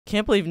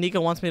Can't believe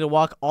Nico wants me to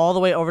walk all the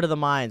way over to the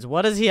mines.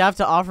 What does he have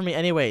to offer me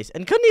anyways?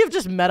 And couldn't he have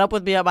just met up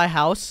with me at my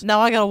house? Now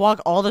I gotta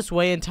walk all this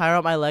way and tire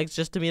out my legs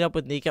just to meet up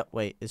with Nico.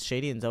 Wait, is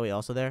Shady and Zoe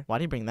also there?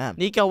 Why'd he bring them?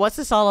 Nico, what's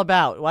this all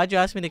about? Why'd you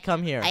ask me to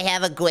come here? I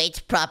have a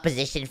great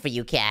proposition for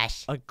you,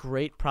 Cash. A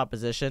great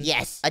proposition?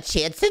 Yes, a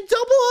chance to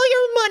double all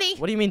your money.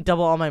 What do you mean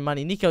double all my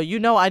money? Nico, you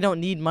know I don't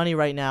need money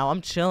right now.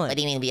 I'm chilling. What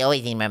do you mean we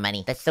always need more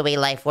money? That's the way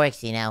life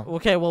works, you know.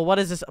 Okay, well, what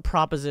is this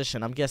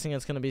proposition? I'm guessing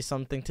it's gonna be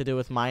something to do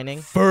with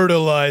mining.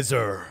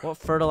 Fertilizer. What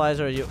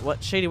fertilizer are you?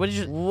 What, Shady, what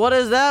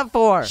is that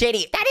for?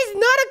 Shady, that is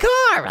not a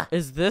car.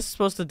 Is this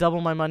supposed to double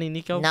my money,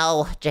 Nico?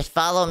 No, just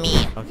follow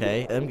me.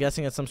 Okay, I'm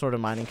guessing it's some sort of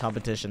mining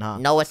competition, huh?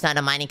 No, it's not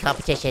a mining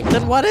competition.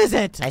 Then what is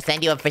it? I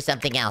signed you up for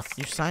something else.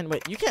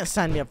 Wait, you can't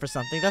sign me up for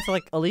something. That's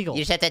like illegal.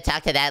 You just have to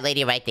talk to that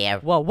lady right there.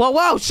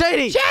 Whoa,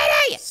 Shady!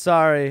 Shady!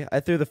 Sorry,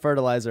 I threw the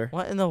fertilizer.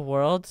 What in the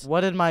world?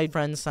 What did my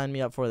friends sign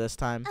me up for this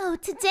time? Oh,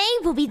 today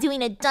we'll be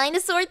doing a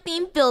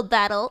dinosaur-themed build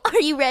battle. Are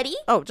you ready?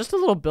 Oh, just a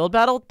little build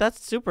battle? That's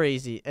super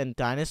easy. And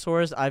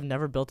dinosaurs, I've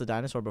never built a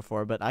dinosaur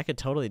before, but I could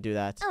totally do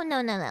that. Oh, no.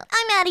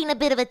 I'm adding a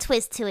bit of a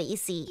twist to it, you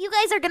see. You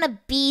guys are gonna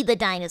be the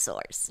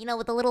dinosaurs. You know,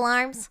 with the little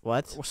arms?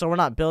 What? So we're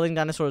not building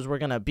dinosaurs, we're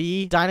gonna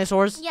be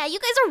dinosaurs? Yeah, you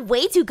guys are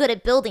way too good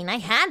at building. I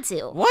had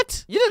to.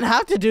 What? You didn't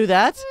have to do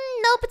that.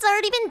 Nope, it's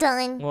already been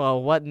done.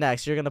 Well, what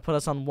next? You're gonna put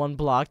us on one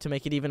block to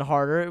make it even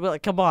harder? Well,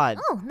 come on.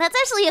 Oh, that's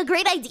actually a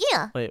great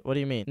idea. Wait, what do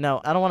you mean?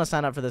 No, I don't want to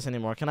sign up for this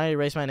anymore. Can I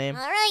erase my name?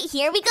 All right,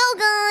 here we go,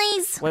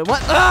 guys. Wait,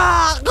 what?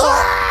 Ah!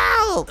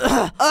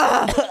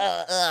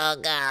 Oh,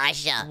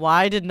 gosh.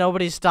 Why did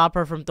nobody stop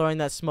her from throwing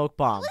that smoke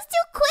bomb? It was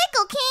too quick,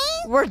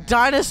 okay? We're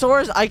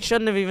dinosaurs? I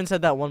shouldn't have even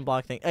said that one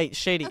block thing. Hey,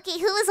 Shady. Okay,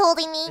 who is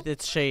holding me?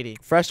 It's Shady.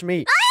 Fresh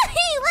meat.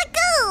 Hey, let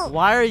go!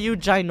 Why are you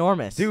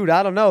ginormous? Dude,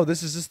 I don't know.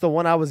 This is just the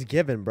one I was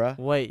given, bruh.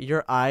 Wait,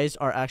 your eyes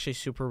are actually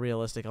super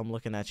realistic. I'm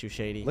looking at you,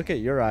 Shady. Look at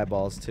your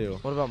eyeballs, too.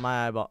 What about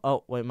my eyeball?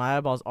 Oh, wait, my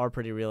eyeballs are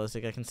pretty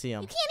realistic. I can see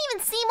them. You can't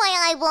even see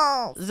my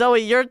eyeballs.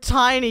 Zoe, you're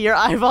tiny. Your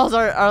eyeballs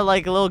are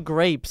like little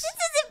grapes. This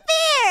isn't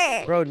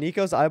fair. Bro,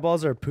 Nico's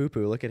eyeballs are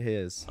poo-poo. Look at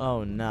his.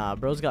 Oh, nah.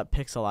 Bro's got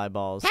pixel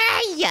eyeballs. Hey!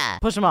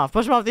 Push him off.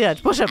 Push him off the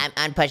edge. Push him.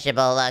 I'm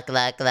unpushable. Look.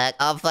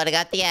 I'm floating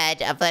off the edge.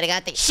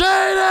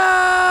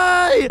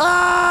 Shady!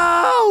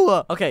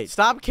 Oh! Okay,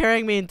 stop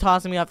carrying me and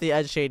tossing me off the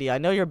edge, Shady. I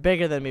know you're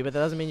bigger than me, but that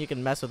doesn't mean you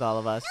can mess with all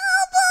of us.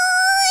 Oh,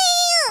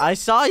 boy! I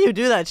saw you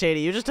do that, Shady.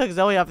 You just took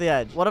Zoe off the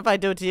edge. What if I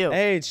do it to you?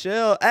 Hey,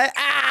 chill. Hey,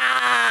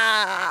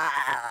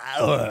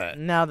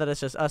 Now that it's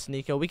just us,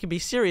 Nico, we can be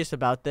serious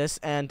about this,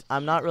 and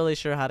I'm not really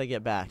sure how to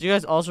get back. Do you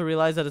guys also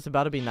realize that it's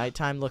about to be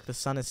nighttime? Look, the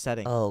sun is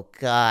setting. Oh,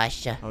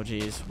 gosh. Oh,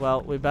 geez.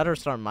 Well, we better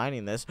start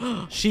mining this.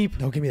 Sheep.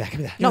 No, give me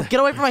that. No, get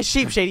away from my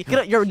sheep, Shady.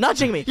 You're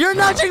nudging me. You're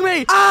nudging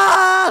me.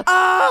 Ah!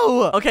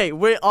 Oh! Okay,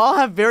 we all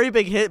have very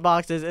big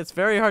hitboxes. It's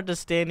very hard to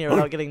stand here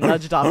without getting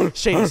nudged off.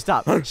 Shady,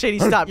 stop. Shady,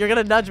 stop. You're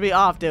gonna nudge me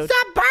off, dude.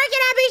 Stop barking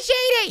at me,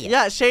 Shady!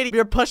 Yeah, Shady,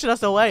 you're pushing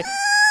us away.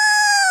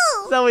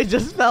 So we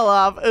just fell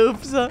off.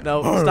 Oops.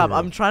 No, stop.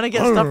 I'm trying to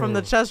get stuff from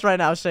the chest right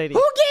now, Shady.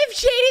 Who gave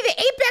Shady the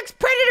apex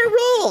predator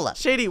rule?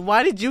 Shady,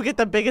 why did you get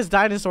the biggest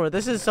dinosaur?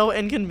 This is so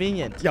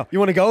inconvenient. Yo, you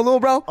want to go, little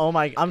bro? Oh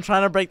my, I'm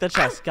trying to break the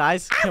chest.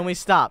 Guys, can we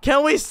stop?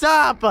 Can we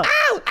stop? Ow!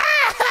 Ow!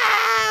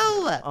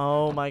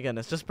 Oh my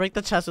goodness. Just break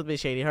the chest with me,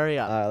 Shady. Hurry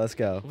up. All right, let's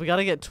go. We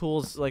gotta get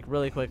tools, like,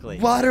 really quickly.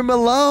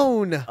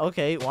 Watermelon.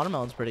 Okay,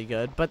 watermelon's pretty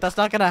good, but that's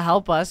not gonna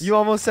help us. You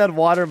almost said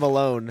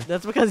watermelon.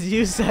 That's because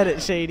you said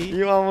it, Shady.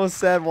 You almost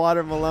said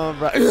watermelon,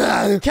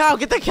 bro. Cow,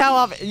 get the cow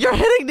off. You're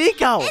hitting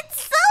Nico.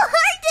 It's so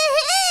hard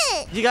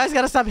to hit. You guys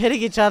gotta stop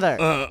hitting each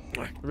other.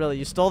 Really,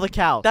 you stole the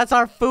cow. That's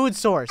our food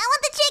source. I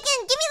want the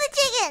chicken. Give me the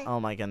chicken. Oh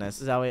my goodness.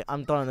 Zoe,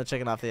 I'm throwing the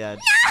chicken off the edge.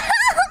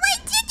 My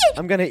chicken.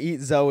 I'm gonna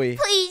eat Zoe.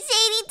 Please,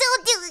 Shady,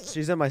 don't do it.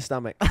 She's in my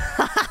stomach.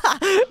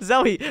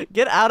 Zoe,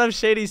 get out of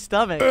Shady's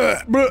stomach.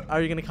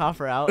 Are you gonna cough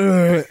her out?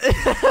 Ew!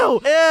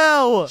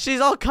 Ew! She's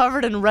all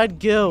covered in red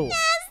goo.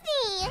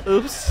 Nasty.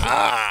 Oops.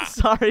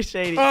 Sorry,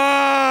 Shady.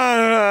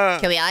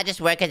 Can we all just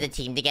work as a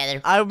team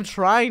together? I'm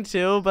trying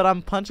to, but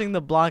I'm punching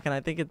the block, and I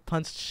think it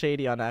punched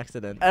Shady on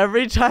accident.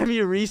 Every time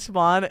you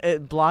respawn,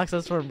 it blocks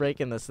us from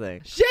breaking this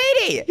thing.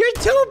 Shady! You're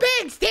too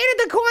big! Stand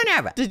in the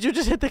corner! Did you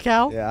just hit the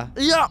cow? Yeah.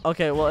 Yeah.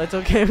 Okay, well, it's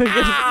okay.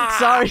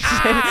 Sorry,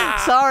 Shady.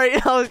 Sorry.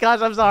 Oh,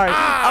 gosh, I'm sorry.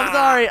 I'm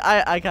sorry.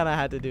 I kind of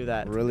had to do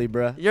that. Really,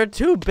 bruh? You're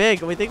too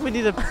big. We think we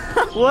need to...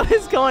 What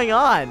is going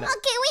on? Okay, we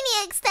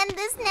need to extend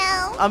this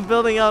now. I'm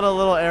building out a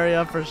little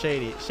area for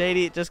Shady.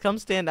 Shady, just come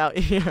stand out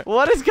here.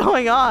 What is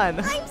going on?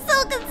 I'm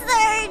so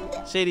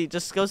concerned. Shady,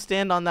 just go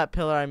stand on that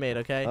pillar I made,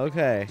 okay?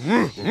 Okay.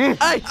 Hey!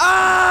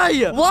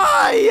 Ay!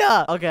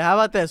 Why? Okay, how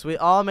about this? We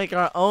all make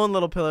our own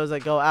little pillars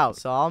that go out.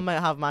 So I'll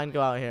have mine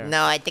go out here.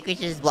 No, I think we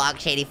should just block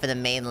Shady for the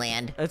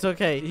mainland. It's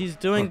okay. He's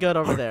doing good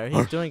over there.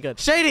 He's doing good.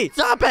 Shady,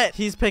 stop it!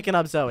 He's picking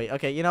up Zoe.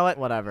 Okay, you know what?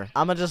 Whatever.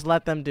 I'm gonna just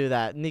let them do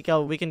that.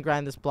 Nico, we can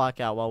grind this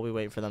block out while we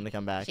wait for them to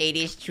come back.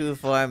 Shady's true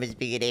form is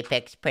being an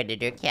apex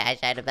predator. Cash,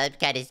 I'm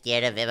kind of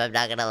scared of him, I'm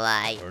not gonna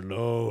lie.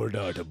 No,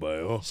 not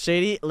about.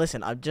 Shady,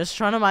 listen, I'm just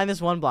trying to mine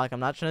this one block. I'm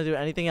not trying to do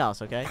anything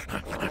else, okay?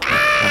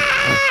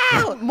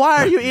 Why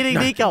are you eating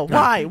Nico?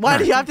 Why? Why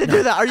do you have to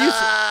do that? Are you...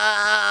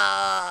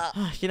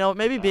 Ah. You know,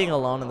 maybe being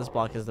alone in this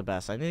block is the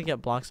best. I need to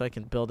get blocks so I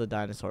can build a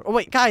dinosaur. Oh,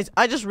 wait, guys,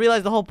 I just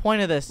realized the whole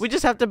point of this. We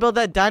just have to build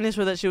that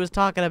dinosaur that she was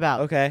talking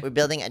about. Okay. We're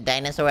building a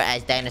dinosaur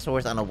as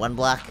dinosaurs on a 1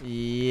 block.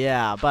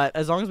 Yeah, but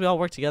as long as we all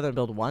work together and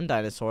build one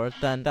dinosaur,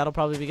 then that'll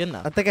probably be good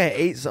enough. I think I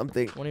ate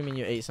something. What do you mean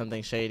you ate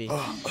something shady?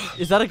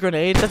 Is that a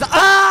grenade? That's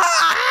Ow!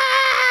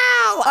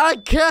 I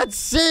can't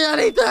see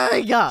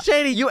anything!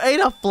 Shady, you ate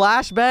a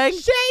flashbang?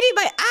 Shady,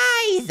 my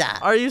eyes!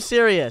 Are you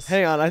serious?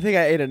 Hang on, I think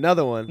I ate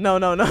another one. No,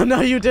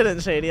 you didn't,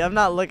 Shady. I'm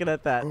not looking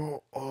at that.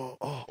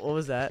 What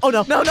was that? Oh,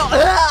 no.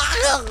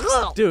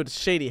 Dude,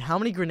 Shady, how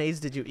many grenades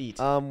did you eat?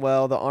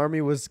 Well, the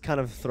army was kind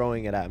of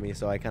throwing it at me,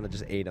 so I kind of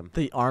just ate them.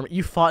 The army?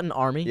 You fought an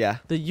army? Yeah.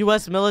 The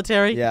U.S.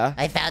 military? Yeah.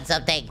 I found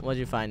something. What'd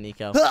you find,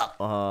 Nico?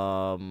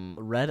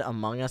 Red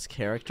Among Us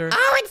character?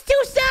 Oh, it's too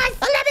sus!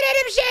 Eliminate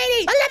him,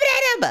 Shady!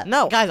 Eliminate him!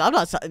 No, guys,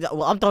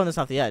 I'm throwing this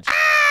off the edge.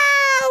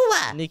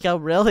 Ow! Nico,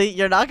 really?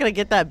 You're not gonna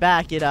get that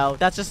back, you know.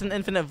 That's just an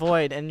infinite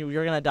void, and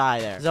you're gonna die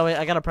there. Zoe,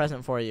 I got a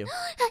present for you.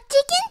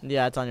 Chicken?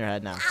 Yeah, it's on your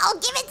head now. I'll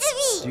give it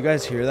to Do me. you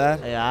guys hear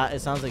that? Yeah, it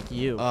sounds like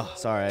you. Oh,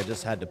 sorry, I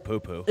just had to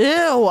poo-poo.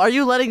 Ew, are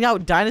you letting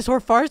out dinosaur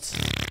farts?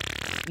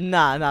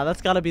 Nah,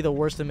 that's gotta be the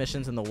worst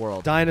emissions in the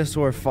world.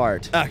 Dinosaur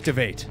fart.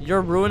 Activate.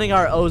 You're ruining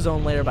our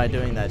ozone layer by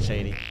doing that,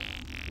 Shady.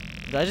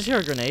 Did I just hear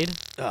a grenade?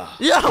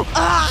 Yo!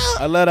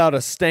 I let out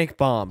a stank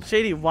bomb.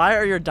 Shady, why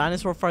are your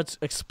dinosaur farts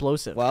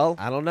explosive? Well,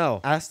 I don't know.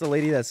 Ask the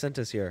lady that sent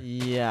us here.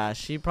 Yeah,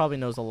 she probably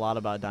knows a lot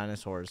about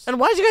dinosaurs. And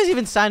why did you guys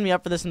even sign me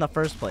up for this in the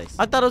first place?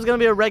 I thought it was gonna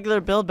be a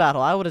regular build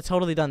battle. I would have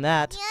totally done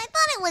that. Yeah, I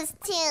thought it was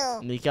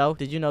too. Nico,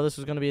 did you know this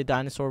was gonna be a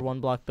dinosaur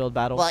 1-block build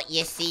battle? Well,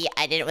 you see,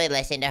 I didn't really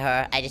listen to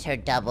her. I just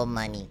heard double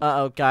money.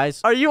 Uh-oh,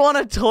 guys. Are you on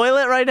a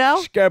toilet right now?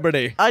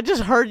 Scabbity. I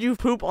just heard you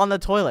poop on the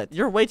toilet.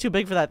 You're way too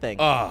big for that thing.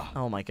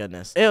 Oh my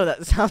goodness. Ew,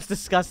 that sounds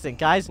disgusting.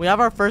 Guys, we have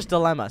our first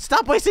dilemma.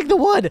 Stop wasting the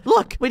wood.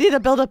 Look, we need to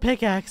build a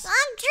pickaxe.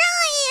 I'm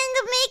trying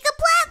to make a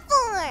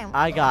platform.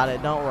 I got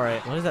it. Don't worry.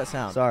 What does that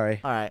sound? Sorry.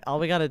 All right. All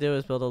we got to do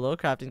is build a little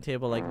crafting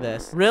table like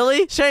this.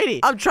 Really? Shady,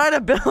 I'm trying to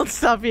build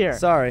stuff here.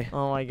 Sorry.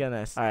 Oh my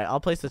goodness. All right. I'll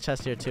place the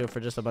chest here too for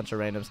just a bunch of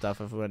random stuff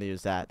if we want to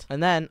use that.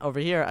 And then over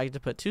here, I get to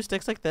put 2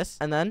 sticks like this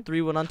and then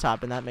 3 wood on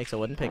top, and that makes a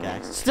wooden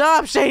pickaxe.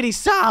 Stop, Shady.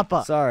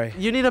 Stop. Sorry.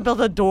 You need to build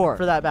a door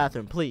for that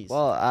bathroom, please.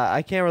 Well,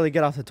 I can't really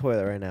get off the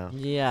toilet right now.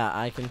 Yeah,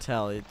 I can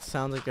tell. It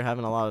sounds like you're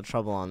having a lot of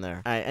trouble on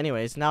there. All right,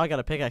 anyways, now I got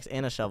a pickaxe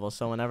and a shovel,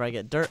 so whenever I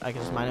get dirt, I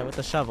can just mine it with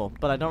the shovel.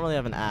 But I don't really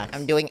have an axe.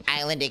 I'm doing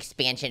island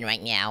expansion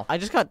right now. I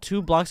just got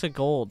 2 blocks of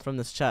gold from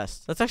this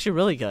chest. That's actually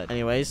really good.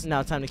 Anyways, now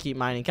it's time to keep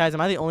mining. Guys,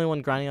 am I the only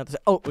one grinding out this?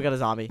 Oh, we got a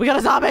zombie. We got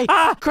a zombie!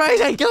 Ah,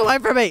 crazy! Get away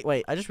from me!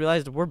 Wait, I just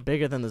realized we're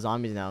bigger than the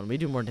zombies now, and we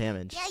do more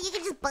damage. Yeah, you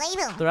can just bite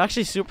them. They're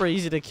actually super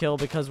easy to kill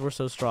because we're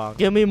so strong.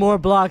 Give me more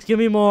blocks. Give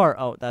me more.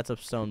 Oh, that's a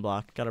stone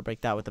block. Gotta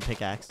break that with the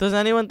pickaxe. Does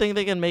anyone think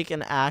they can make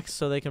an axe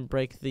so they can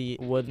break the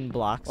wooden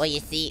blocks? Well, you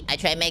see, I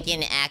tried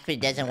making an axe, but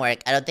it doesn't work.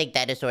 I don't think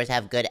dinosaurs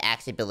have good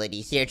axe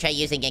abilities. Here, try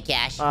using it,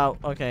 Cash. Oh,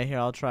 okay. Here,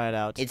 I'll try it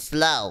out. It's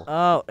slow.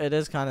 Oh, it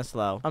is kind of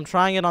slow. I'm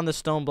trying it on the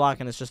stone block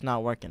and it's just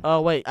not working.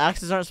 Oh, wait.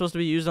 Axes aren't supposed to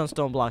be used on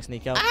stone blocks,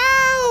 Nico.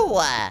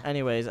 Ow!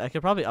 Anyways, I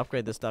could probably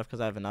upgrade this stuff because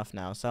I have enough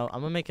now. So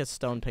I'm gonna make a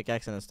stone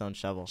pickaxe and a stone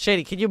shovel.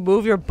 Shady, can you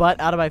move your butt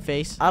out of my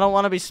face? I don't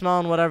want to be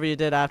smelling whatever you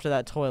did after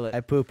that toilet.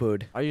 I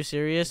poo-pooed. Are you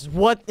serious?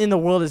 What in the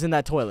world is in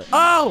that toilet?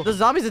 Oh, the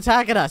zombie's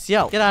attacking us.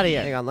 Yo, get out of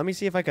here. Hang on, let me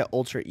see if I can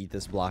ultra eat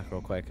this block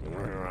real quick.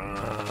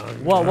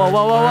 Whoa, whoa, whoa,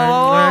 whoa,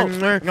 whoa,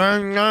 whoa,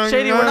 whoa.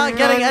 Shady, we're not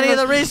getting any of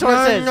the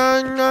resources.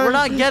 We're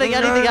not getting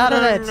anything out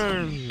of it.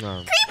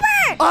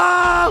 Creeper!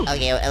 Oh!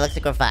 Okay, it looks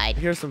like we're fine.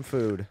 Here's some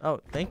food. Oh,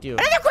 thank you.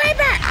 Another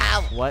creeper!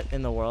 Ow! What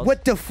in the world?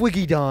 What the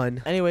fwiggy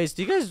done? Anyways,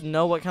 do you guys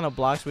know what kind of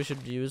blocks we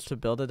should use to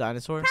build a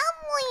dinosaur?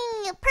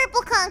 Probably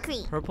purple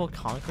concrete. Purple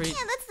concrete?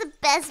 Yeah, that's the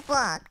best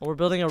block. Well, we're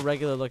building a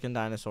regular looking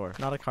dinosaur,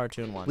 not a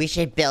cartoon one. We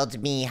should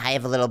build me. I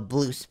have a little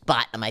blue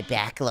spot on my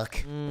back.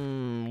 Look.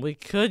 We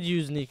could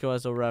use Nico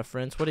as a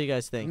reference. What do you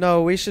guys think?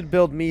 No, we should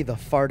build me the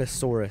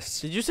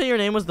Fartosaurus. Did you say your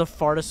name was the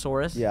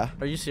Fartosaurus? Yeah.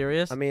 Are you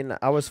serious? I mean,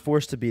 I was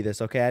forced to be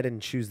this, okay? I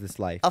didn't choose this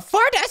life. A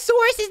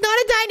Fartosaurus is not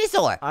a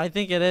dinosaur. I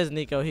think it is,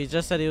 Nico. He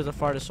just said he was a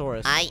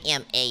Fartosaurus. I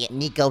am a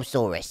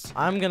Nicosaurus.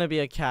 I'm gonna be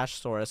a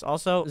Cashsaurus.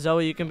 Also,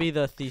 Zoe, you can be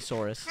the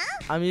Thesaurus.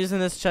 I'm using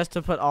this chest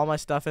to put all my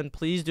stuff in.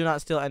 Please do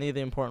not steal any of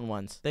the important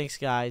ones. Thanks,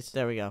 guys.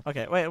 There we go.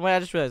 Okay, wait, I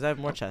just realized I have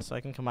more chests, so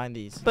I can combine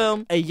these.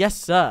 Boom. Hey, yes,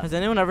 sir. Has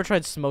anyone ever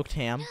tried smoked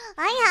ham?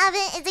 I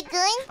haven't. Is it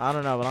good? I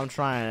don't know, but I'm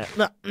trying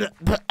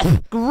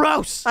it.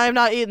 Gross! I am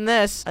not eating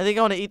this. I think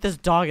I want to eat this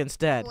dog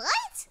instead. What?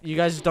 You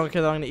guys just don't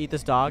care that I'm gonna eat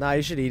this dog? Nah,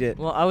 you should eat it.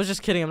 Well, I was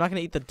just kidding. I'm not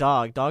gonna eat the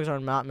dog. Dogs are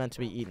not meant to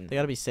be eaten. They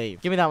gotta be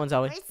saved. Give me that one,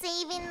 Zoe. We're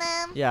saving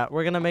them. Yeah,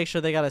 we're gonna make sure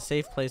they got a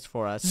safe place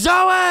for us.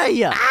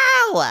 Zoe!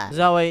 Ow!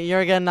 Zoe,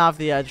 you're getting off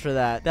the edge for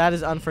that. That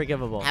is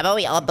unforgivable. How about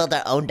we all build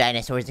our own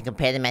dinosaurs and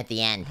compare them at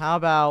the end? How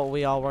about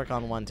we all work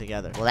on one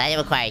together? Well, that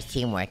requires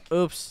teamwork.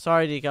 Oops,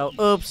 sorry, Nico.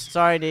 Oops,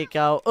 sorry,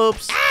 Nico.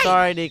 Oops,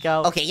 sorry,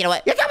 Nico. Okay, you know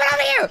what? You're coming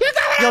over here! You're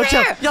coming Yo, over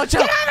chill. here! Yo,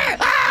 chill. Get over!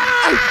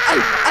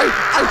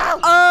 Ah!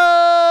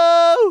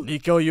 Oh!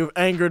 Nico, you've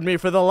angered me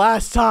for the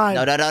last time.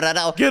 No.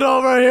 Get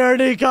over here,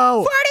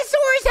 Nico.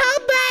 Dinosaurs,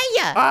 help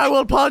me! I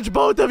will punch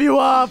both of you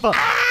up.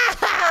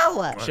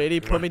 Ow!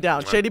 Shady, put me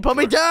down. Shady, put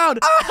me down.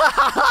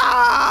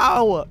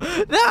 Ow!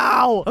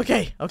 No.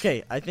 Okay.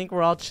 I think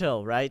we're all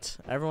chill, right?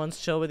 Everyone's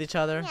chill with each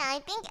other. Yeah, I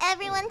think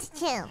everyone's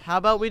chill. How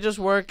about we just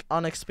work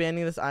on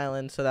expanding this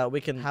island so that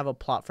we can have a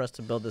plot for us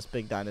to build this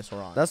big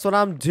dinosaur on? That's what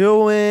I'm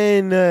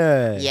doing.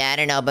 Yeah, I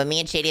don't know, but me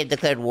and Shady have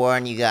declared war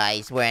on you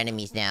guys. We're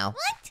enemies now.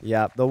 What?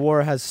 Yeah, the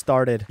war has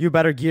started. You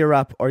better gear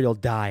up or you'll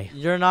die.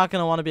 You're not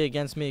going to want to be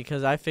against me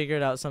because I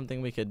figured out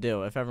something we could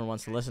do if everyone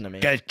wants to listen to me.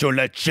 Get to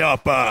the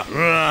chopper.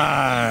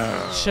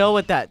 Chill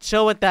with that.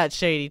 Chill with that,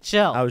 Shady.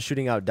 Chill. I was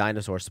shooting out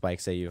dinosaur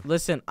spikes at you.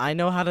 Listen, I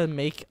know how to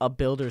make a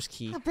builder's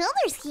key. A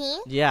builder's key?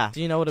 Yeah.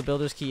 Do you know what a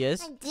builder's key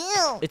is? I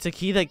do. It's a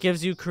key that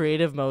gives you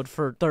creative mode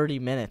for 30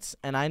 minutes,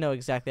 and I know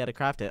exactly how to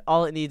craft it.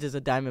 All it needs is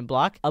a diamond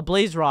block, a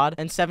blaze rod,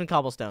 and 7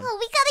 cobblestone. Oh,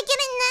 we gotta get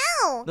it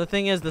now. The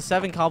thing is, the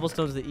 7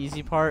 cobblestone is the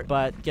easy part,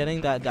 but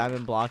getting that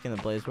diamond block and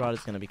the blaze rod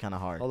is going to be kind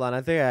of hard. Hold on,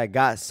 I think I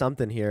got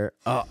something here.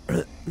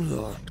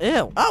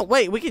 Ew. Oh,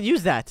 wait, we could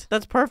use that.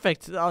 That's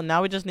perfect. Oh,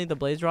 now we just need the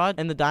blaze rod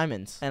and the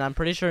diamonds. And I'm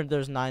pretty sure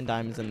there's 9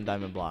 diamonds in a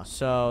diamond block.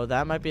 So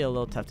that might be a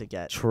little tough to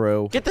get.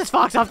 True. Get this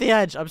fox off the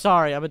edge. I'm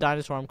sorry. I'm a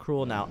dinosaur. I'm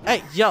cruel now.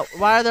 Hey, yo,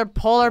 why are there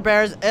polar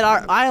bears in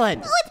our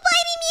island? Oh, it's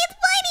biting me. It's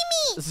biting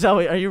me.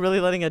 Zoe, are you really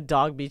letting a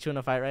dog beat you in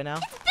a fight right now?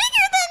 It's bigger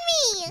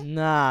than me.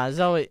 Nah,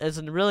 Zoe, it's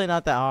really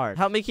not that hard.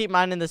 Help me keep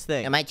mining this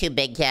thing. Am I too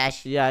big,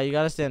 Cash? Yeah, you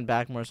gotta stand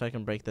back more so I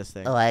can break this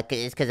thing. Oh,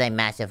 it's because I'm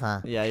massive,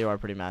 huh? Yeah, you are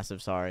pretty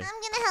massive. Sorry. I'm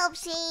gonna help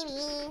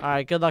Shady. All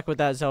right, good luck with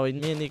that, Zoe.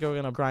 Me and Nico are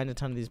gonna grind a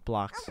ton of these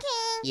blocks. Okay.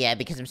 Yeah,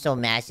 because I'm so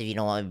massive, you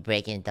don't want me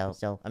breaking it, though.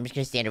 So I'm just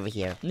going to stand over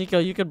here. Nico,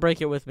 you could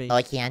break it with me. Oh,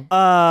 I can?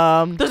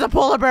 There's a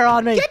polar bear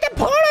on me. Get the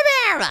polar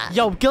bear!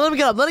 Yo, let him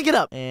get up. Let him get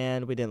up.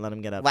 And we didn't let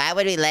him get up. Why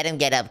would we let him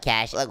get up,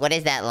 Cash? Look, what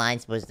is that line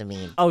supposed to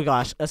mean? Oh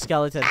gosh, a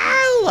skeleton.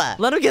 Ow!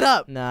 Let him get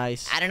up.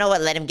 Nice. I don't know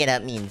what let him get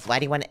up means. Why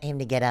do you want him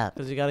to get up?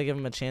 Because you gotta give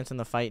him a chance in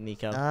the fight,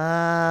 Nico.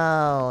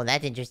 Oh,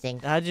 that's interesting.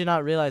 How did you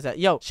not realize that?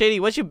 Yo, Shady,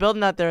 what you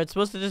building out there? It's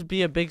supposed to just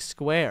be a big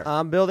square.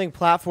 I'm building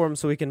platforms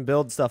so we can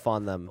build stuff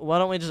on them. Why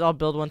don't we just all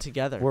build one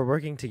together? We're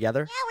working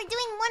together? Yeah, we're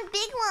doing one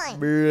big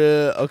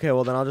one. Okay,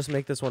 well then I'll just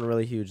make this one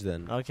really huge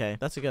then. Okay,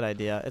 that's a good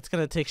idea. It's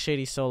gonna take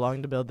Shady so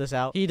long to build this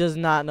out. He does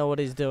not know what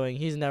he's doing.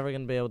 He's never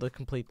gonna be able to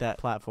complete that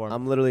platform.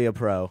 I'm literally a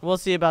pro. We'll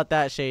see about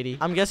that, Shady.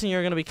 I'm guessing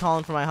you're gonna be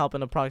calling for my help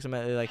in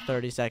approximately like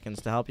 30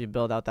 seconds to help you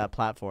build out that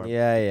platform.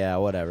 Yeah,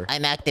 whatever.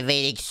 I'm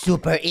activating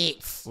super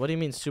eats. What do you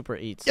mean super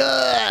eats? Whoa,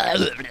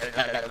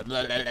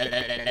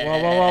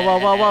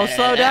 Whoa.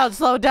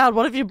 Slow down.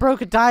 What if you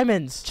broke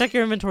diamonds? Check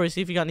your inventory,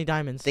 see if you got any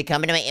diamonds. They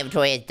come into my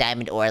inventory as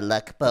diamond ore.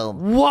 Look,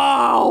 boom.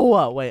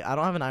 Whoa! Wait, I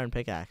don't have an iron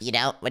pickaxe. You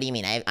know? What do you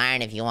mean? I have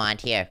iron if you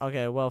want. Here.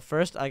 Okay, well,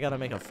 first I gotta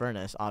make a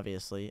furnace,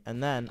 obviously.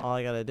 And then all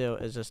I gotta do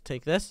is just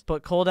take this,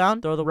 put coal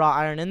down, throw the raw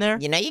iron in there.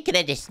 You know, you could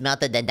have just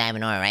smelted the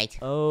diamond ore, right?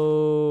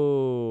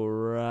 Oh,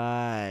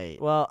 right.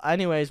 Well,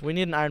 anyways, we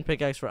need an iron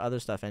pickaxe for other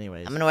stuff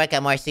anyways. I'm gonna work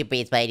on more super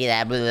eats, but I do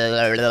that.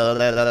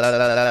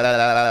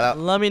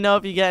 Let me know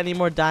if you get any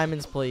more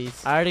diamonds, please.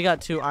 I already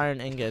got 2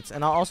 iron ingots,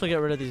 and I'll also get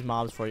rid of these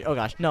mobs for you. Oh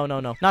gosh, no.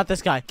 Not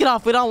this guy. Get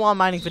off, we don't want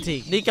mining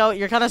fatigue. Nico,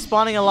 you're kind of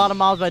spawning a lot of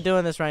mobs by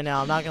doing this right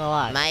now, I'm not gonna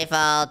lie. My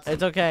fault.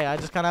 It's okay, I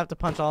just kind of have to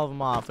punch all of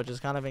them off, which is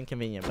kind of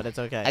inconvenient, but it's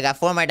okay. I got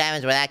 4 more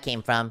diamonds where that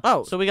came from.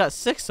 Oh, so we got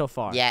 6 so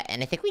far. Yeah,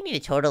 and I think we need a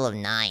total of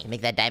 9 to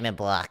make that diamond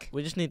block.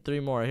 We just need 3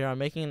 more. Here, I'm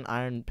making an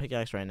iron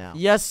pickaxe right now.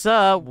 Yes,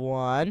 sir.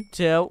 1,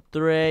 2,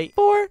 3,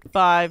 4,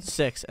 5,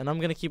 6. And I'm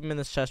going to keep them in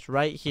this chest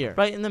right here.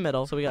 Right in the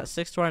middle. So we got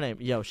 6 to our name.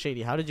 Yo,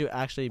 Shady, how did you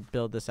actually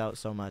build this out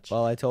so much?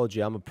 Well, I told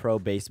you, I'm a pro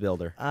base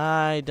builder.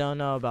 I don't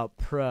know about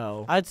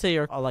pro. I'd say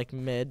you're like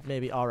mid,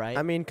 maybe all right.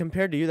 I mean,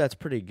 compared to you, that's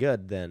pretty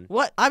good then.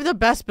 What? I'm the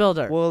best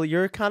builder. Well,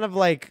 you're kind of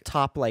like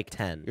top like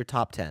 10. You're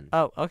top 10.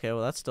 Oh, okay.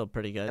 Well, that's still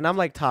pretty good. And I'm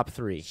like top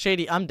 3.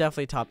 Shady, I'm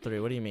definitely top 3.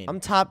 What do you mean? I'm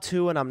top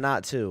 2 and I'm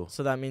not 2.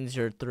 So that means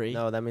you're 3?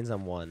 No, that means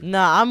I'm 1.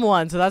 Nah, I'm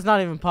 1, so that's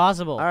not even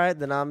possible. All right,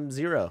 then I'm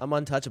 0. I'm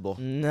untouchable.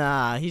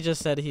 Nah, he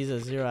just said he's a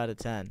 0 out of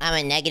 10.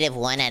 I'm a negative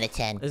 1 out of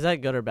 10. Is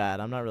that good or bad?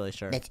 I'm not really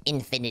sure. That's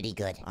infinity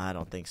good. I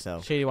don't think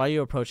so. Shady, why are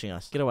you approaching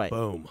us? Get away.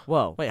 Boom.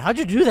 Whoa. Wait, how'd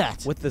you do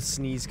that? With the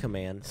sneeze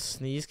command.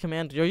 Sneeze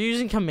command? You're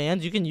using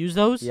commands? You can use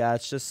those? Yeah,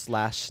 it's just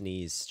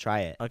 /sneeze.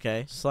 Try it.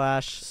 Okay.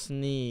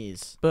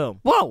 /sneeze. Boom.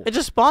 Whoa! It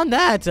just spawned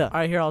that!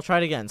 Alright, here, I'll try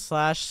it again.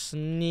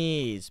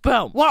 /sneeze.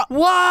 Boom!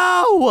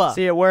 Whoa!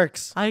 See, it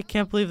works. I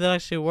can't believe that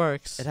actually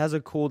works. It has a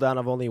cooldown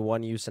of only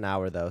 1 use an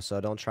hour, though, so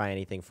don't try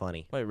anything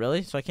funny. Wait,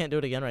 really? So I can't do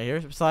it again right here?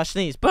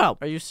 /sneeze. Boom!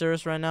 Are you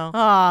serious right now?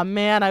 Aw,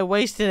 man, I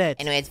wasted it.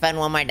 Anyway, it's found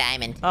 1 more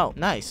diamond. Oh,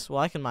 nice. Well,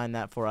 I can mine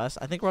that for us.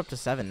 I think we're up to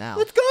 7 now.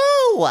 Let's go!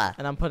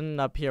 And I'm putting it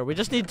up here. We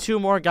just need 2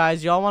 more,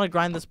 guys. Y'all want to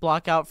grind this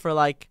block out for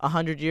like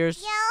 100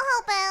 years? Yeah, I'll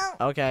help out.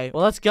 Okay,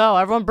 well, let's go.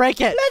 Everyone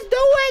break it. Let's do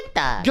it.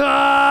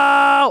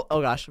 Go!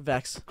 Oh, gosh.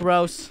 Vex.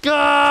 Gross.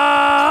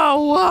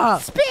 Go!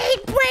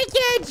 Speed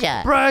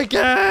breakage. Break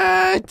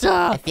it!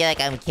 I feel like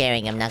I'm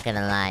carrying, I'm not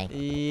gonna lie.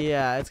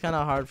 Yeah, it's kind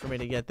of hard for me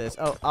to get this.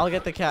 Oh, I'll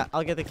get the cat.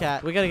 I'll get the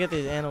cat. We gotta get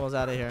these animals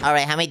out of here. All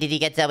right, how many did you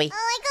get, Zoe? Oh,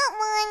 I got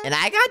one. And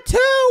I got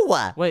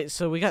 2. Wait,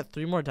 so we got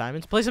 3 more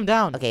diamonds? Place them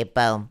down. Okay,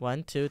 boom.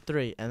 1, 2,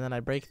 3. And then I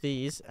break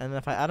these. And then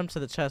if I add them to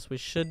the chest, we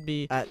should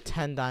be at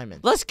 10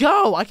 diamonds. Let's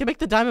go! I can make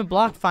the diamond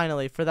block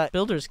finally for that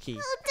builder's key.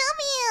 Oh,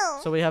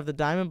 W. So we have the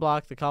diamond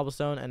block, the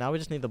cobblestone, and now we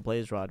just need the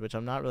blaze rod, which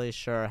I'm not really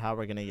sure how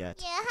we're gonna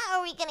get. Yeah, how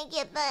are we gonna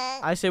get that?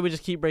 I say we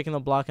just keep breaking the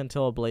block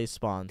until a blaze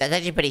spawns. That's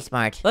actually pretty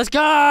smart. Let's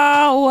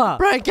go!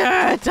 Break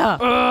it!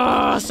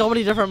 Ugh, so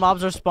many different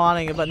mobs are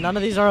spawning, but none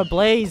of these are a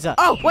blaze.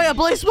 Oh, wait, a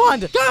blaze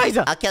spawned! Guys!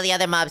 I'll kill the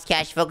other mobs,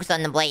 Cash. Focus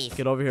on the blaze.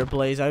 Get over here,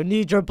 Blaze. I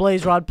need your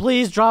blaze rod.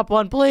 Please drop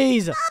one,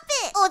 please. Stop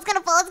it. Oh, it's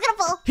gonna fall. It's gonna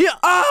fall. Here.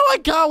 Oh, I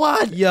got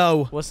one.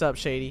 Yo. What's up,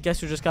 Shady? Guess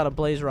who just got a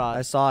blaze I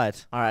rod? saw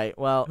it. All right,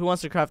 well, who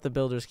wants to craft the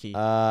builder's key?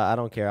 I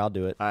don't care. I'll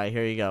do it. All right,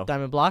 here you go.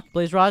 Diamond block,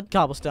 blaze rod,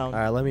 cobblestone. All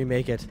right, let me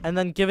make it. And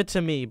then give it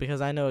to me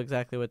because I know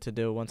exactly what to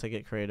do once I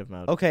get creative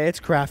mode. Okay, it's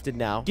crafted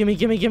now. Gimme,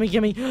 gimme, gimme,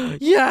 gimme.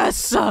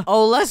 Yes!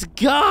 Oh, let's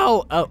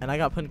go! Oh, and I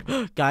got put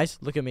in... Guys,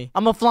 look at me.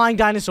 I'm a flying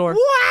dinosaur.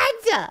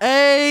 What?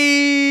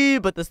 Hey!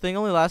 But this thing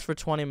only lasts for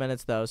 20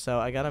 minutes, though, so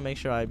I gotta make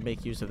sure I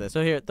make use of this.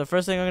 So here, the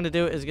first thing I'm gonna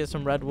do is get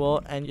some red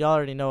wool, and y'all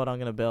already know what I'm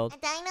gonna build. A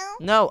dino?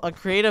 No, a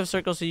creative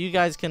circle so you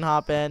guys can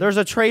hop in. There's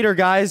a traitor,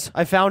 guys.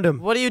 I found him.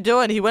 What are you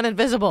doing? He went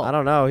invisible. I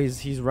don't know.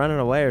 He's running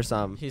away or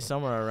something. He's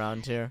somewhere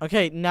around here.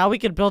 Okay, now we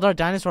can build our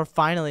dinosaur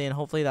finally, and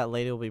hopefully that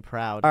lady will be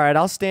proud. All right,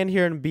 I'll stand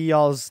here and be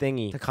y'all's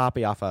thingy to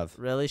copy off of.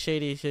 Really,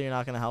 Shady? So you're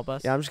not gonna help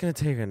us? Yeah, I'm just gonna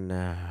take a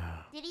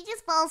nap. Did he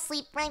just fall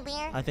asleep right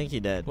there? I think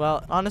he did.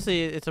 Well,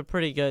 honestly, it's a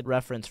pretty good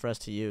reference for us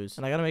to use.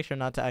 And I gotta make sure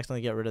not to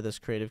accidentally get rid of this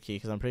creative key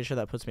because I'm pretty sure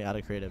that puts me out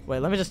of creative. Wait,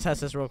 let me just test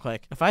this real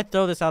quick. If I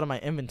throw this out of my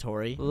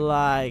inventory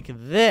like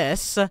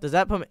this, does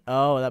that put me...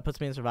 Oh, that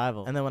puts me in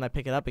survival. And then when I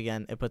pick it up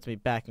again, it puts me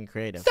back in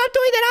creative. Stop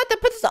doing that out.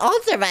 That puts us all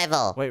in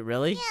survival. Wait,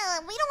 really? Yeah,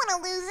 we don't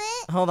want to lose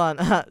it. Hold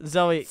on.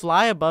 Zoe,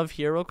 fly above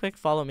here real quick.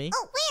 Follow me.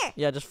 Oh, where?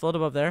 Yeah, just float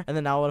above there. And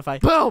then now what if I...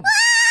 Boom!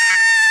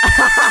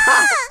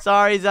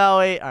 Sorry,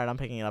 Zoe. All right, I'm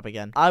picking it up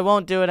again. I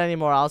won't do it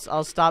anymore.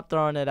 I'll stop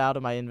throwing it out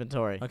of my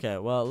inventory. Okay,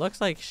 well, it looks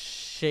like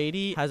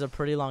Shady has a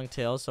pretty long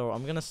tail, so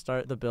I'm gonna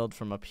start the build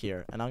from up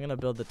here, and I'm gonna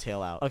build the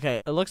tail out.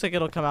 Okay, it looks like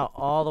it'll come out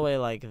all the way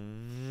like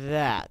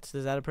that.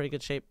 Is that a pretty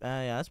good shape?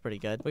 Yeah, that's pretty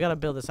good. We gotta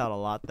build this out a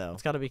lot, though.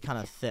 It's gotta be kind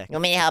of thick. You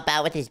want me to help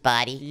out with his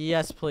body?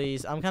 Yes,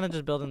 please. I'm kind of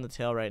just building the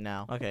tail right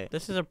now. Okay,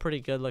 this is a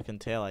pretty good looking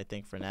tail, I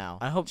think, for now.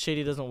 I hope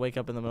Shady doesn't wake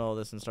up in the middle of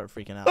this and start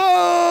freaking out.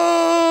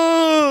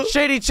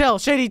 Shady, chill.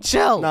 Shady,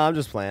 chill. No, I'm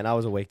just playing. I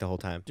was awake the whole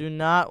time. Do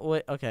not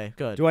wait. Okay,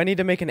 good. Do I need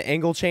to make an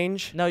angle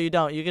change? No, you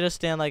don't. You can just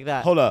stand like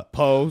that. Hold up.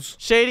 Pose.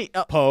 Shady.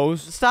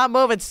 Pose. Stop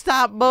moving.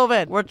 Stop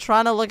moving. We're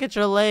trying to look at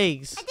your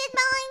legs. I did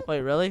mine.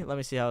 Wait, really? Let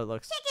me see how it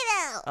looks. Check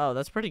it out. Oh,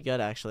 that's pretty good,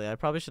 actually. I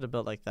probably should have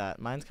built like that.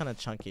 Mine's kind of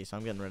chunky, so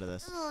I'm getting rid of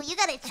this. Ooh, you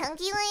got a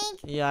chunky leg?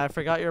 Yeah, I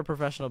forgot you're a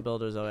professional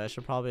builder, Zoe. I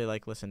should probably,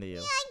 like, listen to you.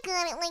 I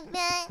got it like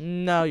that.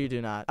 No, you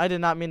do not. I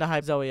did not mean to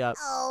hype Zoe up.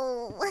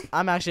 Oh.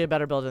 I'm actually a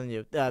better builder than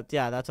you. Yeah,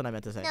 that's what I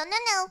meant to say. No, no,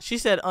 no. She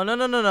said, oh, no,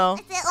 no, no, no.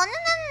 I said, oh, no,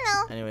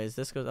 no, no, no. Anyways,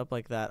 this goes up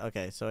like that.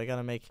 Okay, so I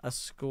gotta make a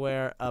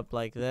square up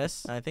like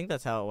this. And I think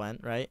that's how it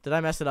went, right? Did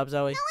I mess it up,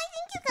 Zoe? No, I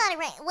think you got it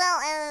right. Well,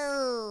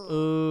 oh.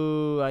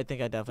 Ooh, I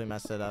think I definitely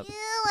messed it up. You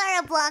are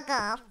a block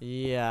off.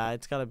 Yeah,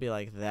 it's gotta be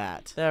like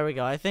that. There we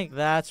go. I think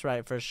that's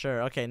right for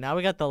sure. Okay, now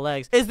we got the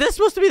legs. Is this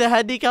supposed to be the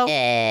head, Nico?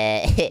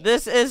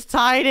 This is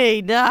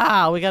tiny.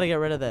 Nah, we gotta get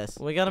rid of this.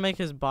 We gotta make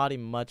his body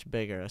much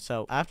bigger.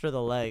 So after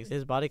the legs,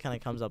 his body kind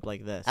of comes up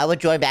like this. I will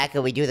join back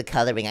and we do the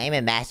coloring. I am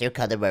a master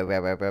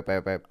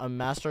colorer. A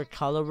master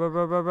color.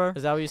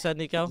 Is that what you said,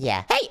 Nico?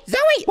 Yeah. Hey,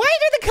 Zoe, why are you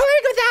doing the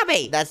coloring without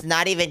me? That's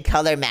not even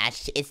color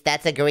matched.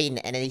 That's a green,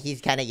 and then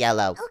he's kind of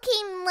yellow.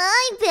 Okay,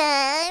 my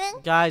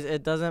bad. Guys,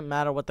 it doesn't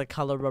matter what the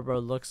color rubber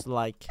looks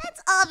like.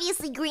 That's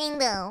obviously green,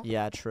 though.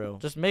 Yeah, true.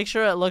 Just make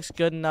sure it looks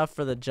good enough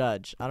for the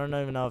judge. I don't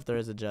even know if there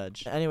is a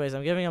judge. Anyways,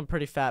 I'm giving him a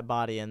pretty fat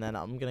body, and then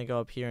I'm gonna go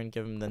up here and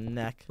give him the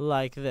neck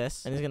like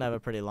this. And he's gonna have a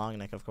pretty long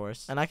neck, of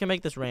course. And I can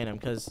make this random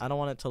because I don't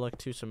want it to look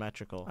too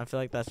symmetrical. I feel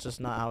like that's just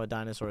not how a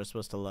dinosaur is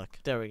supposed to look.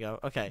 There we go.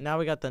 Okay, now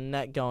we got the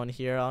neck going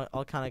here.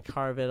 I'll kind of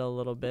carve it a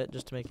little bit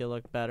just to make it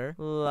look better.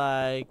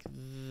 Like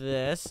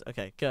this.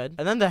 Okay, good.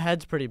 And then the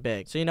head's pretty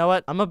big. So you know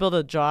what? I'm gonna build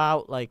a jaw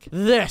out like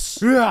this.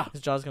 Yeah.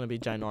 His jaw's gonna be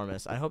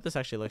ginormous. I hope this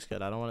actually looks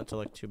good. I don't want it to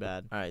look too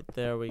bad. All right,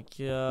 there we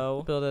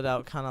go. Build it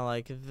out kind of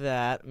like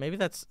that. Maybe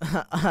that's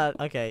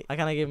okay. I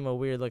kind of gave him a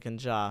weird looking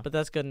jaw, but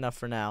that's good enough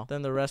for now.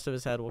 Then the rest of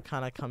his head will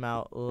kind of come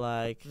out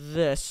like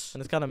this,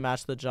 and it's gotta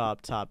match the jaw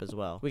up top as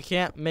well. We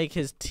can't make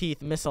his teeth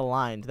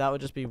misaligned. That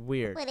would just be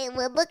weird. But it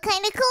would look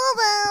kind of cool,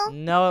 though.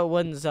 No, it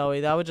wouldn't,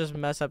 Zoe. That would just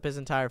mess up his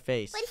entire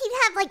face. But he'd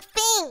have, like,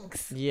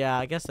 fangs. Yeah,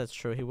 I guess that's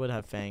true. He would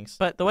have fangs.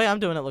 But the way I'm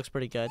doing it looks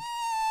pretty good.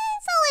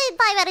 Solid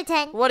 5 out of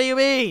 10. What do you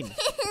mean?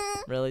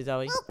 Really,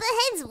 Zoe? Well,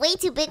 the head's way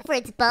too big for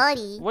its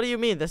body. What do you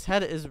mean? This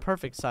head is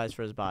perfect size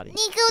for his body.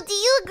 Nico, do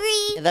you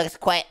agree? It looks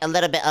quite a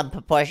little bit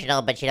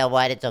unproportional, but you know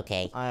what? It's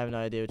okay. I have no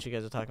idea what you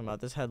guys are talking about.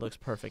 This head looks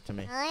perfect to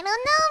me. I don't know,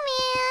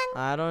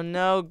 man. I don't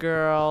know,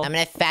 girl. I'm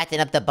gonna fatten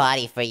up the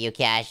body for you,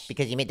 Cash,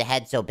 because you made the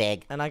head so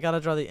big. And I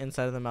gotta draw the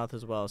inside of the mouth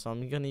as well, so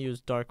I'm gonna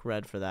use dark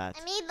red for that.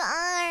 I need the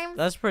arms.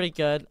 That's pretty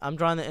good. I'm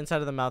drawing the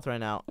inside of the mouth right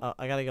now. Oh,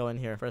 I gotta go in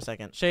here for a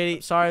second.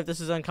 Shady, sorry if this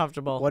is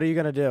uncomfortable. What are you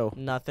gonna do?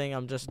 Nothing.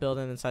 I'm just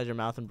building inside your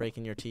mouth and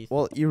breaking your teeth.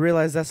 Well, you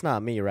realize that's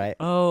not me, right?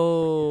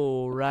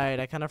 Oh, right.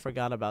 I kind of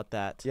forgot about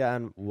that. Yeah,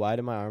 and why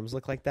do my arms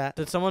look like that?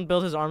 Did someone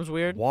build his arms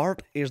weird?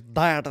 What is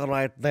that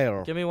right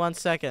there? Give me 1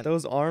 second.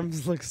 Those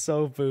arms look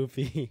so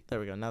poopy. There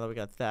we go. Now that we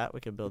got that, we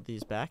can build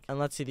these back. And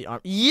let's see the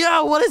arm.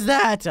 Yo, what is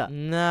that?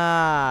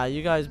 Nah,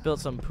 you guys built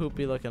some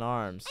poopy looking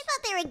arms. I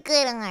thought they were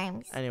good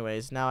arms.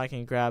 Anyways, now I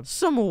can grab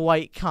some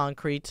white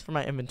concrete for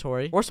my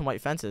inventory. Or some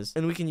white fences.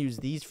 And we can use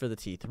these for the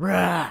teeth.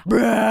 Brah,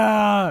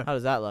 brah. How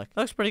does that look?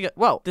 That looks pretty good.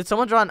 Whoa, did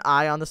someone draw an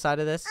eye on the side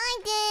of this? I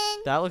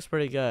did. That looks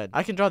pretty good.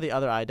 I can draw the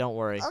other eye, don't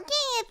worry. Okay,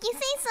 if you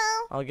say so.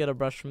 I'll get a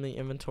brush from the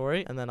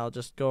inventory, and then I'll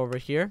just go over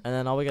here. And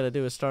then all we gotta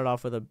do is start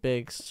off with a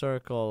big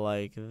circle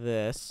like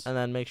this, and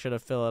then make sure to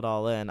fill it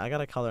all in. I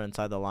gotta color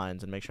inside the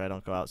lines and make sure I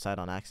don't go outside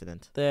on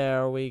accident.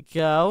 There we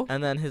go.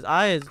 And then his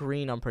eye is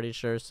green, I'm pretty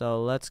sure,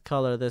 so let's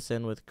color this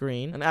in with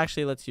green. And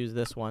actually, let's use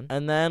this one.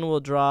 And then we'll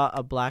draw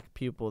a black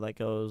pupil that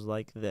goes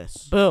like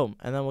this. Boom!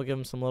 And then we'll give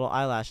him some little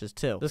eyelashes,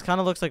 too. This kind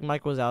of looks like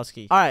Mike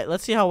Wazowski. Alright,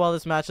 let's see how well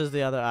this matches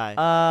the other eye.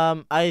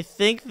 I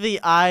think the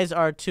eyes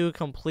are two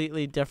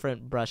completely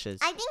different brushes.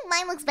 I think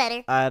mine looks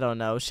better. I don't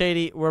know.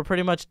 Shady, we're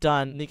pretty much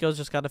done. Nico's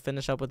just got to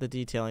finish up with the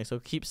detailing, so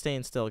keep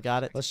staying still.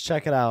 Got it? Let's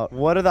check it out.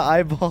 What are the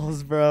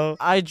eyeballs, bro?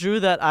 I drew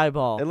that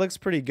eyeball. It looks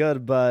pretty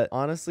good, but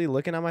honestly,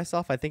 looking at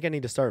myself, I think I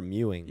need to start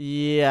mewing.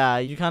 Yeah,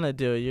 you kind of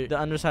do. The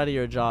underside of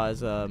your jaw is,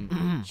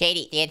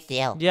 Shady, stand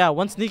still. Yeah,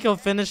 once Nico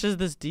finishes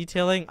this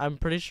detailing, I'm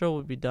pretty sure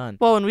we'll be done.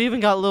 Whoa, and we even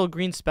got little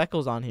green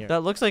speckles on here.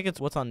 That looks like it's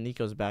what's on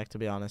Nico's back, to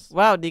be honest.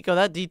 Wow, Nico,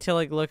 that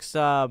detailing looks,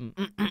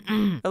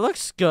 it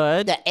looks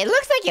good. It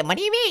looks like him. What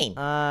do you mean?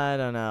 I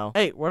don't know.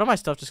 Hey, where did my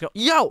stuff just go?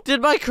 Yo,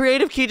 did my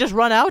creative key just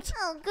run out?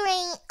 Oh,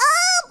 great.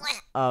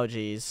 Oh,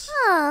 jeez.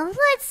 Oh,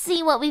 let's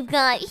see what we've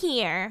got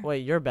here.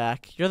 Wait, you're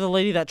back. You're the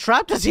lady that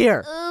trapped us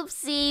here.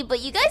 Oopsie, but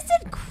you guys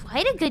did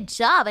quite a good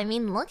job. I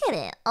mean, look at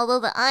it. Although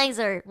the eyes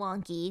are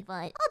wonky, but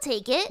I'll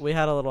take it. We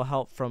had a little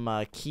help from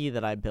a key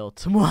that I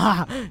built.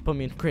 Put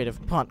me in creative.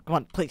 Come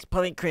on, please.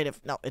 Put me in creative.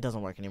 No, it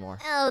doesn't work anymore.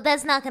 Oh,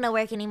 that's not gonna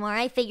work anymore.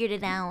 I figured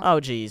it out. Oh,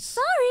 jeez.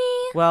 Sorry.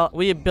 Well,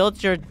 we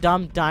built your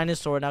dumb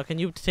dinosaur. Now, can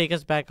you take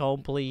us back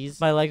home, please?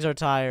 My legs are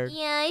tired.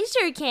 Yeah, you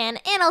sure can.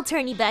 And I'll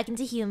turn you back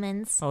into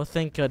humans. Oh,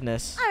 thank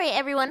goodness. All right,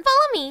 everyone,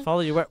 follow me.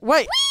 Follow you where?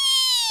 Wait!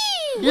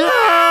 Whee! Yo!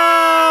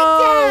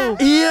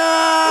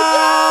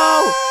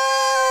 Yo!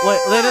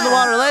 Wait, land in the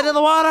water, land in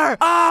the water!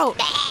 Oh!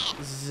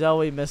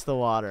 Zoe missed the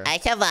water. I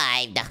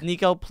survived.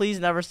 Nico, please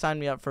never sign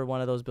me up for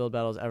one of those build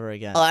battles ever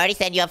again. Oh, I already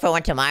signed you up for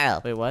one tomorrow.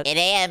 Wait, what? 8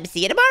 a.m.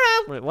 See you tomorrow.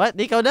 Wait, what?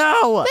 Nico,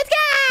 no! Let's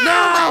go!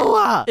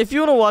 No! If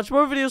you want to watch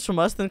more videos from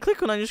us, then click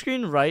one on your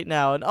screen right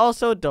now. And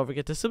also, don't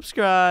forget to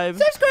subscribe.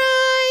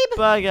 Subscribe!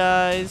 Bye,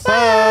 guys. Bye!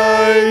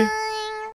 Bye.